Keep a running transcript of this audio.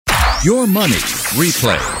Your Money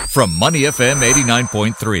Replay from Money FM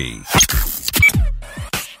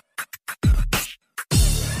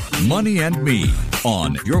 89.3. Money and Me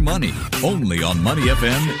on Your Money, only on Money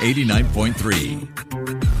FM 89.3.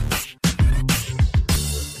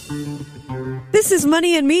 This is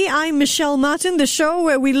Money and Me. I'm Michelle Martin, the show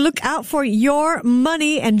where we look out for your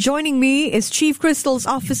money. And joining me is Chief Crystals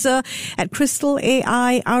Officer at Crystal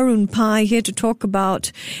AI, Arun Pai, here to talk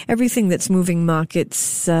about everything that's moving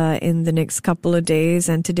markets in the next couple of days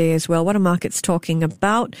and today as well. What are markets talking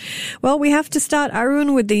about? Well, we have to start,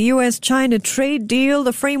 Arun, with the US-China trade deal.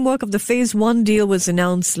 The framework of the Phase 1 deal was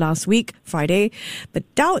announced last week, Friday,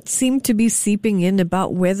 but doubts seem to be seeping in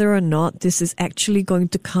about whether or not this is actually going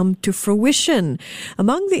to come to fruition.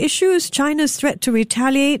 Among the issues, China's threat to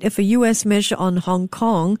retaliate if a U.S. measure on Hong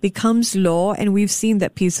Kong becomes law, and we've seen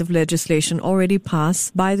that piece of legislation already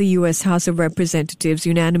passed by the U.S. House of Representatives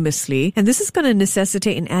unanimously, and this is going to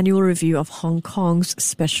necessitate an annual review of Hong Kong's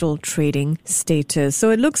special trading status.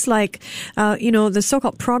 So it looks like, the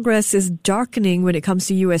so-called progress is darkening when it comes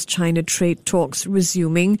to U.S.-China trade talks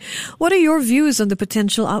resuming. What are your views on the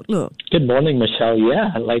potential outlook? Good morning, Michelle.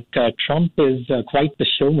 Yeah, Trump is quite the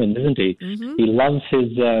showman, isn't he? Mm-hmm. He loves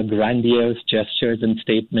his grandiose gestures and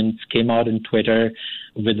statements, came out on Twitter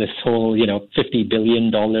with this whole, $50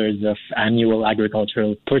 billion of annual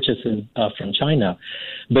agricultural purchases from China.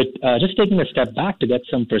 But just taking a step back to get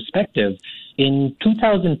some perspective, in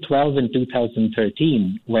 2012 and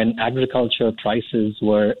 2013, when agricultural prices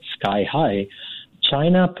were sky high,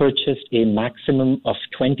 China purchased a maximum of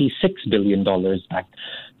 $26 billion back.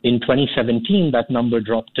 In 2017, that number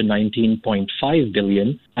dropped to $19.5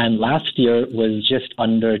 billion, and last year was just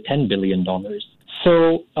under $10 billion.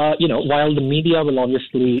 So, while the media will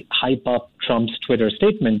obviously hype up Trump's Twitter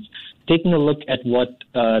statements, taking a look at what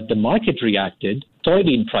the market reacted,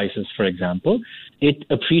 soybean prices, for example, it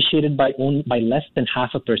appreciated by less than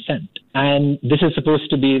 0.5%. And this is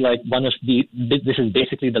supposed to be this is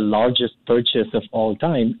basically the largest purchase of all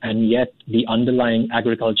time, and yet the underlying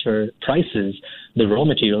agriculture prices, the raw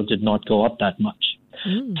material, did not go up that much.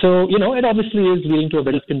 So, it obviously is leading to a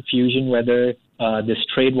bit of confusion whether this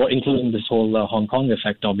trade war, including this whole Hong Kong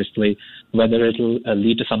effect, obviously, whether it'll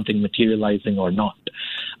lead to something materializing or not.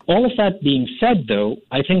 All of that being said, though,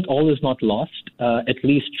 I think all is not lost. At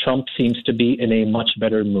least Trump seems to be in a much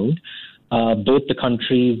better mood. Both the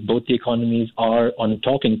countries, both the economies are on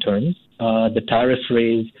talking terms. The tariff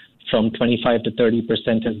raise from 25 to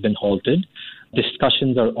 30% has been halted.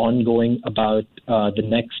 Discussions are ongoing about the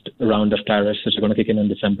next round of tariffs, which are going to kick in on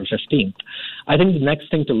December 15th. I think the next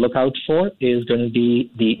thing to look out for is going to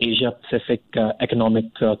be the Asia-Pacific Economic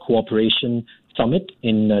Cooperation Summit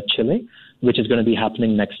in Chile, which is going to be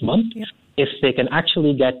happening next month. Yeah. If they can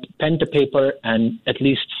actually get pen to paper and at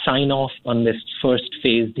least sign off on this first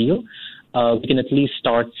phase deal, we can at least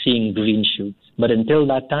start seeing green shoots. But until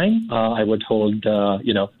that time, I would hold,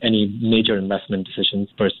 any major investment decisions,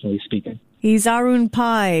 personally speaking. He's Arun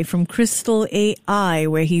Pai from Crystal AI,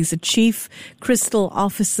 where he's a Chief Crystal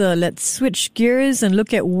Officer. Let's switch gears and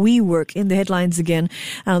look at WeWork in the headlines again.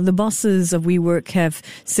 The bosses of WeWork have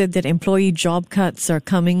said that employee job cuts are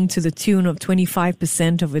coming to the tune of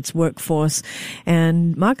 25% of its workforce.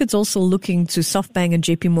 And markets also looking to SoftBank and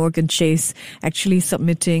JP Morgan Chase actually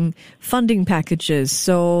submitting funding packages.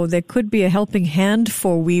 So there could be a helping hand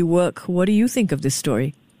for WeWork. What do you think of this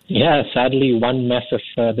story? Yeah, sadly, one mess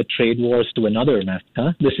of the trade wars to another mess.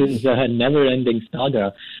 This is a never-ending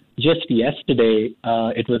saga. Just yesterday,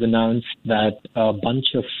 it was announced that a bunch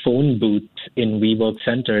of phone booths in WeWork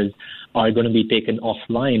centers are going to be taken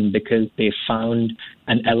offline because they found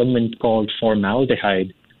an element called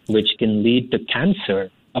formaldehyde, which can lead to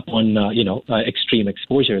cancer upon, extreme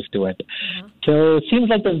exposures to it. Mm-hmm. So it seems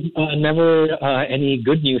like there's never any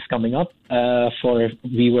good news coming up for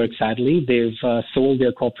WeWork, sadly. They've sold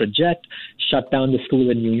their corporate jet, shut down the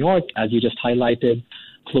school in New York, as you just highlighted.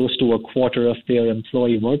 Close to a quarter of their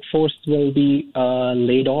employee workforce will be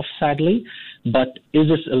laid off, sadly. But is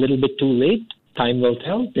this a little bit too late? Time will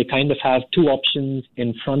tell. They kind of have two options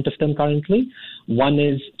in front of them currently. One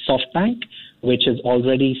is SoftBank, which has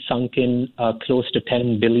already sunk in close to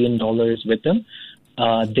 $10 billion with them.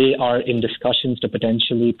 They are in discussions to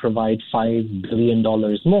potentially provide $5 billion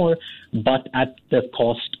more, but at the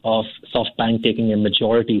cost of SoftBank taking a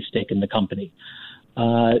majority stake in the company.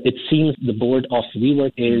 It seems the board of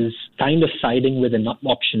WeWork is kind of siding with an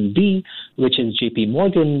option B, which is JP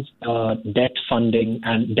Morgan's debt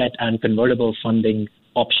and convertible funding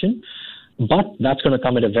option. But that's going to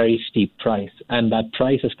come at a very steep price. And that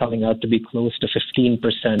price is coming out to be close to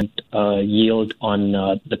 15% yield on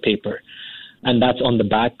the paper. And that's on the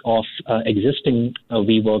back of existing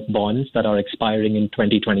WeWork bonds that are expiring in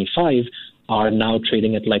 2025 are now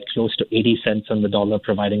trading at like close to 80 cents on the dollar,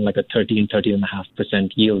 providing like a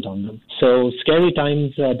 13.5% yield on them. So scary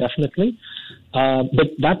times, definitely. But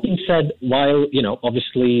that being said, while,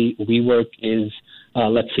 obviously WeWork is,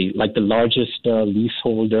 like the largest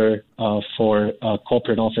leaseholder for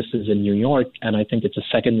corporate offices in New York, and I think it's the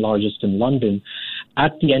second largest in London.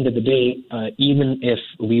 At the end of the day, even if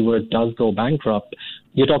WeWork does go bankrupt,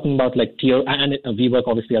 you're talking about like and WeWork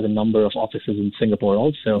obviously has a number of offices in Singapore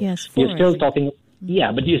also. Yes, you're still talking,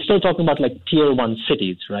 but you're still talking about like tier 1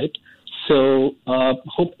 cities, right? So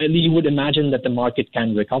you would imagine that the market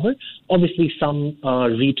can recover. Obviously, some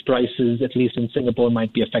REIT prices, at least in Singapore,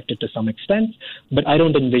 might be affected to some extent, but I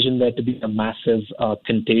don't envision there to be a massive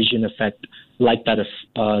contagion effect like that of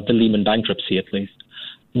the Lehman bankruptcy, at least.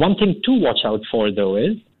 One thing to watch out for, though,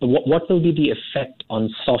 is what will be the effect on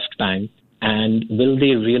SoftBank, and will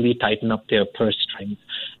they really tighten up their purse strings?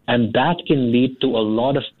 And that can lead to a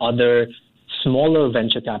lot of other smaller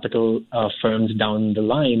venture capital firms down the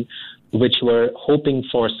line, which were hoping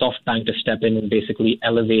for SoftBank to step in and basically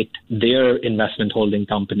elevate their investment holding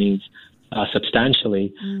companies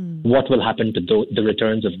substantially. What will happen to the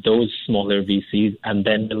returns of those smaller VCs? And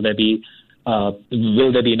then will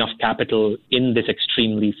there be enough capital in this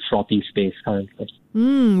extremely frothy space currently?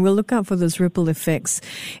 We'll look out for those ripple effects.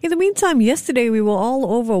 In the meantime, yesterday we were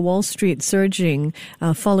all over Wall Street surging,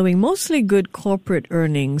 following mostly good corporate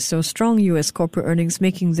earnings. So strong U.S. corporate earnings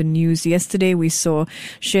making the news. Yesterday we saw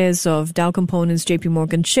shares of Dow Components, JP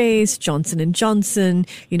Morgan Chase, Johnson & Johnson,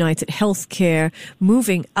 United Healthcare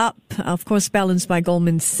moving up, of course balanced by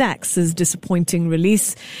Goldman Sachs' disappointing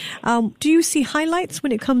release. Do you see highlights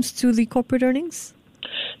when it comes to the corporate earnings?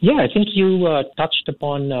 Yeah, I think you touched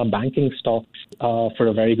upon banking stocks for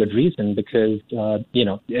a very good reason, because,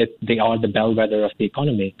 they are the bellwether of the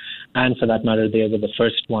economy. And for that matter, they were the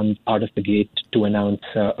first ones out of the gate to announce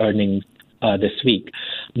earnings this week.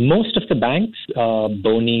 Most of the banks,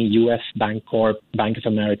 BONY, US Bancorp, Bank of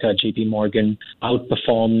America, JP Morgan,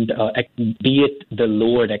 outperformed, be it the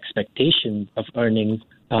lowered expectations of earnings,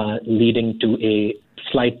 leading to a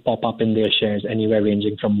slight pop-up in their shares, anywhere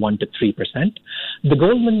ranging from 1% to 3%. The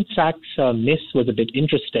Goldman Sachs miss was a bit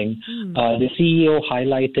interesting. The CEO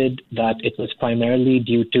highlighted that it was primarily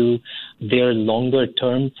due to their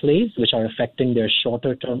longer-term plays, which are affecting their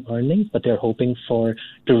shorter-term earnings, but they're hoping to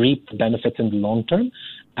reap the benefits in the long term.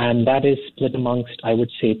 And that is split amongst, I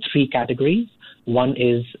would say, 3 categories. One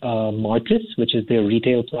is Marcus, which is their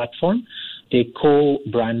retail platform. They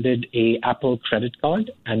co-branded a Apple credit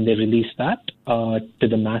card, and they released that to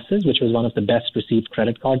the masses, which was one of the best received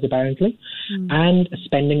credit cards, apparently, and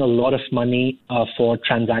spending a lot of money for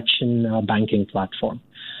transaction banking platform.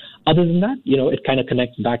 Other than that, it kind of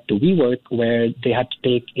connects back to WeWork, where they had to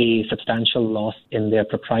take a substantial loss in their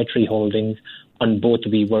proprietary holdings on both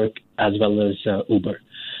WeWork as well as Uber.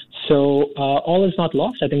 So all is not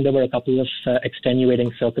lost. I think there were a couple of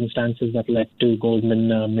extenuating circumstances that led to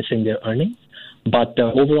Goldman missing their earnings. But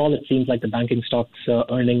overall, it seems like the banking stocks'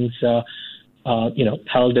 earnings,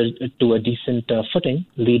 held to a decent footing,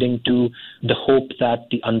 leading to the hope that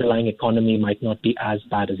the underlying economy might not be as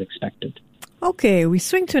bad as expected. Okay, we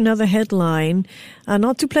swing to another headline.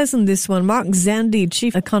 Not too pleasant, this one. Mark Zandi,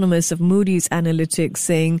 chief economist of Moody's Analytics,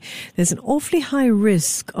 saying there's an awfully high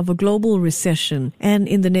risk of a global recession and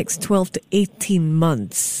in the next 12 to 18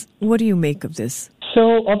 months. What do you make of this?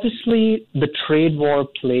 So obviously, the trade war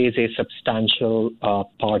plays a substantial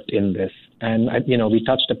part in this. And, we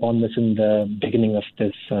touched upon this in the beginning of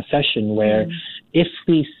this session, where if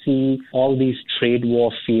we see all these trade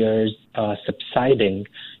war fears subsiding,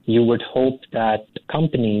 you would hope that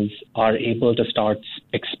companies are able to start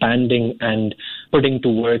expanding and putting to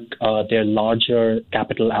work their larger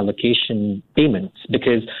capital allocation payments.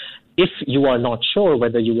 Because if you are not sure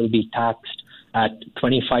whether you will be taxed at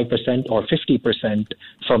 25% or 50%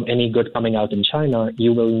 from any good coming out in China,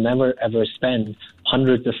 you will never ever spend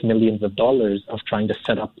hundreds of millions of dollars of trying to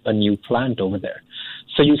set up a new plant over there.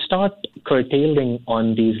 So you start curtailing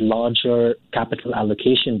on these larger capital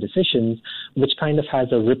allocation decisions, which kind of has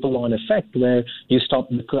a ripple-on effect where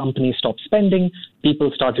the companies stop spending,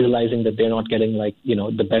 people start realizing that they're not getting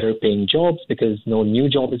the better paying jobs because no new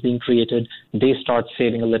job is being created. They start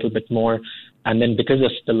saving a little bit more. And then because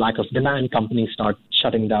of the lack of demand, companies start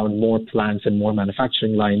shutting down more plants and more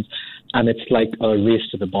manufacturing lines. And it's like a race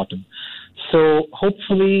to the bottom. So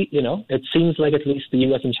hopefully, it seems like at least the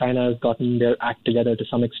U.S. and China has gotten their act together to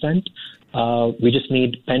some extent. We just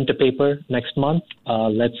need pen to paper next month.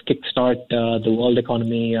 Let's kickstart the world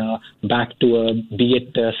economy back to be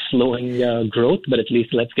it slowing growth, but at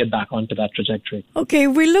least let's get back onto that trajectory. Okay,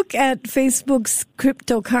 if we look at Facebook's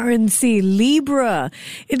cryptocurrency, Libra,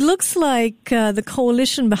 it looks like the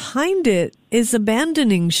coalition behind it is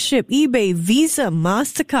abandoning ship. eBay, Visa,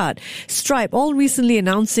 MasterCard, Stripe, all recently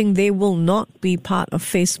announcing they will not be part of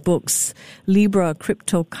Facebook's Libra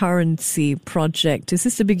cryptocurrency project. Is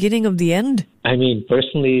this the beginning of the end? I mean,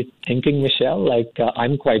 personally thinking, Michelle,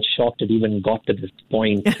 I'm quite shocked it even got to this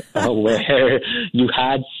point where you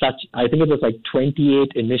had I think it was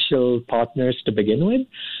 28 initial partners to begin with.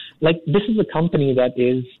 This is a company that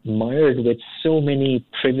is mired with so many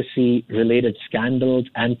privacy-related scandals,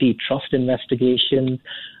 antitrust investigations.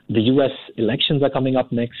 The U.S. elections are coming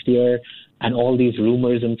up next year, and all these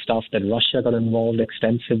rumors and stuff that Russia got involved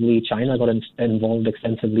extensively, China got involved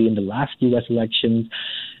extensively in the last U.S. elections.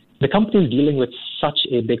 The company is dealing with such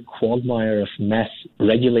a big quagmire of mess,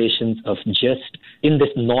 regulations of just in this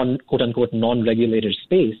quote-unquote non-regulated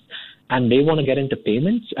space, and they want to get into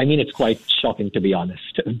payments. I mean, it's quite shocking, to be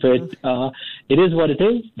honest. But it is what it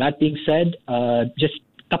is. That being said, just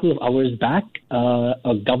a couple of hours back,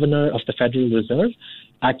 a governor of the Federal Reserve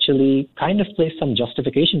actually kind of placed some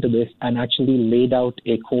justification to this and actually laid out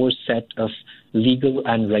a core set of legal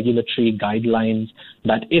and regulatory guidelines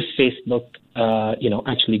that if Facebook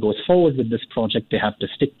actually goes forward with this project, they have to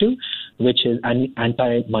stick to, which is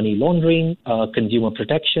anti-money laundering, consumer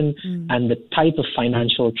protection, and the type of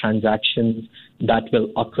financial transactions that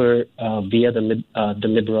will occur via the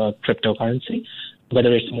Libra cryptocurrency,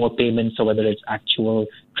 whether it's more payments or whether it's actual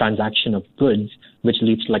transaction of goods, which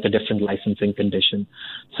leads to a different licensing condition.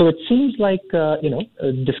 So it seems like,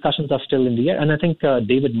 discussions are still in the air. And I think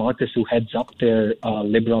David Marcus, who heads up their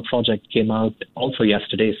Libra project, came out also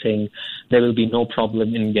yesterday saying there will be no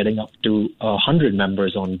problem in getting up to 100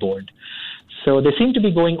 members on board. So they seem to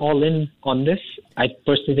be going all in on this. I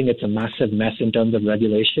personally think it's a massive mess in terms of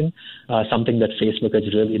regulation, something that Facebook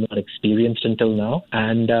has really not experienced until now.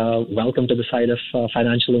 And welcome to the side of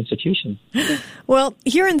financial institutions. Well,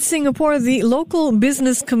 here in Singapore, the local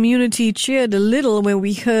business community cheered a little when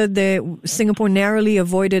we heard that Singapore narrowly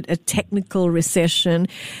avoided a technical recession.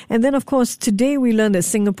 And then, of course, today we learned that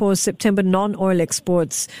Singapore's September non-oil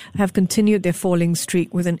exports have continued their falling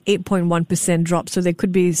streak with an 8.1% drop. So there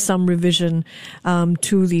could be some revision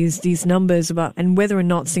to these numbers about and whether or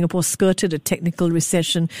not Singapore skirted a technical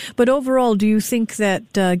recession. But overall, do you think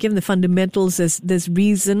that given the fundamentals, there's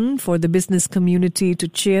reason for the business community to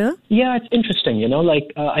cheer? Yeah, it's interesting.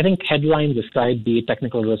 I think headlines aside, the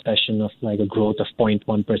technical recession of a growth of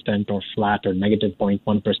 0.1% or flat or negative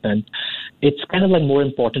 0.1%, it's kind of more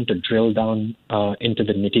important to drill down into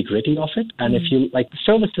the nitty gritty of it. And if you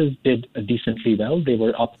services did decently well, they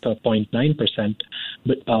were up 0.9%,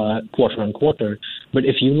 but quarter on quarter. But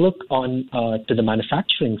if you look on to the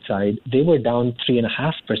manufacturing side, they were down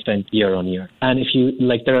 3.5% year on year. And if you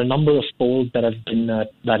there are a number of polls that have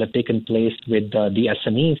taken place with the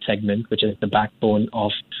SME segment, which is the backbone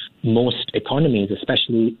of most economies,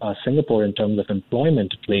 especially Singapore in terms of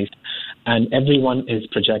employment at least. And everyone is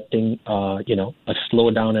projecting, a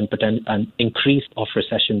slowdown and increase of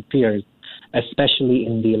recession fears, especially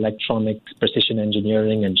in the electronics, precision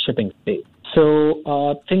engineering, and shipping space. So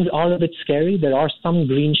things are a bit scary. There are some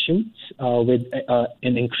green shoots with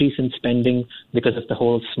an increase in spending because of the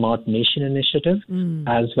whole Smart Nation initiative,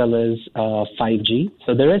 as well as 5G.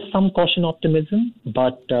 So there is some caution optimism,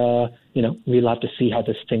 but we'll have to see how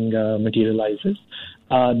this thing materializes.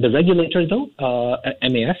 The regulator, though,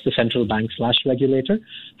 MAS, the central bank /regulator,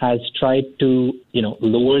 has tried to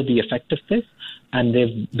lower the effect of this. And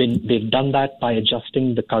they've done that by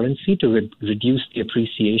adjusting the currency to reduce the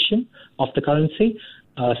appreciation of the currency.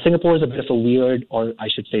 Singapore is a bit of a weird, or I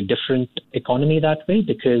should say different economy that way,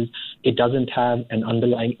 because it doesn't have an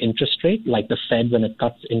underlying interest rate like the Fed when it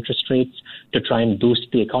cuts interest rates to try and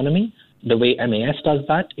boost the economy. The way MAS does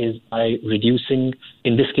that is by reducing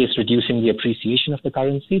the appreciation of the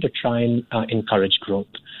currency to try and encourage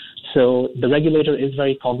growth. So the regulator is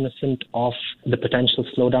very cognizant of the potential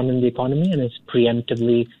slowdown in the economy and is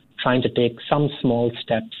preemptively trying to take some small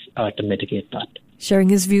steps to mitigate that. Sharing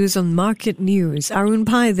his views on market news, Arun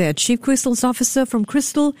Pai there, Chief Crystals Officer from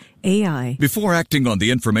Crystal AI. Before acting on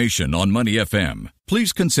the information on Money FM,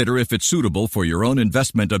 please consider if it's suitable for your own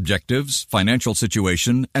investment objectives, financial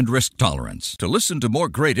situation, and risk tolerance. To listen to more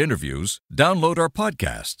great interviews, download our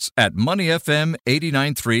podcasts at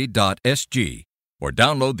moneyfm893.sg or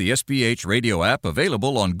download the SPH radio app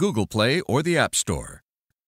available on Google Play or the App Store.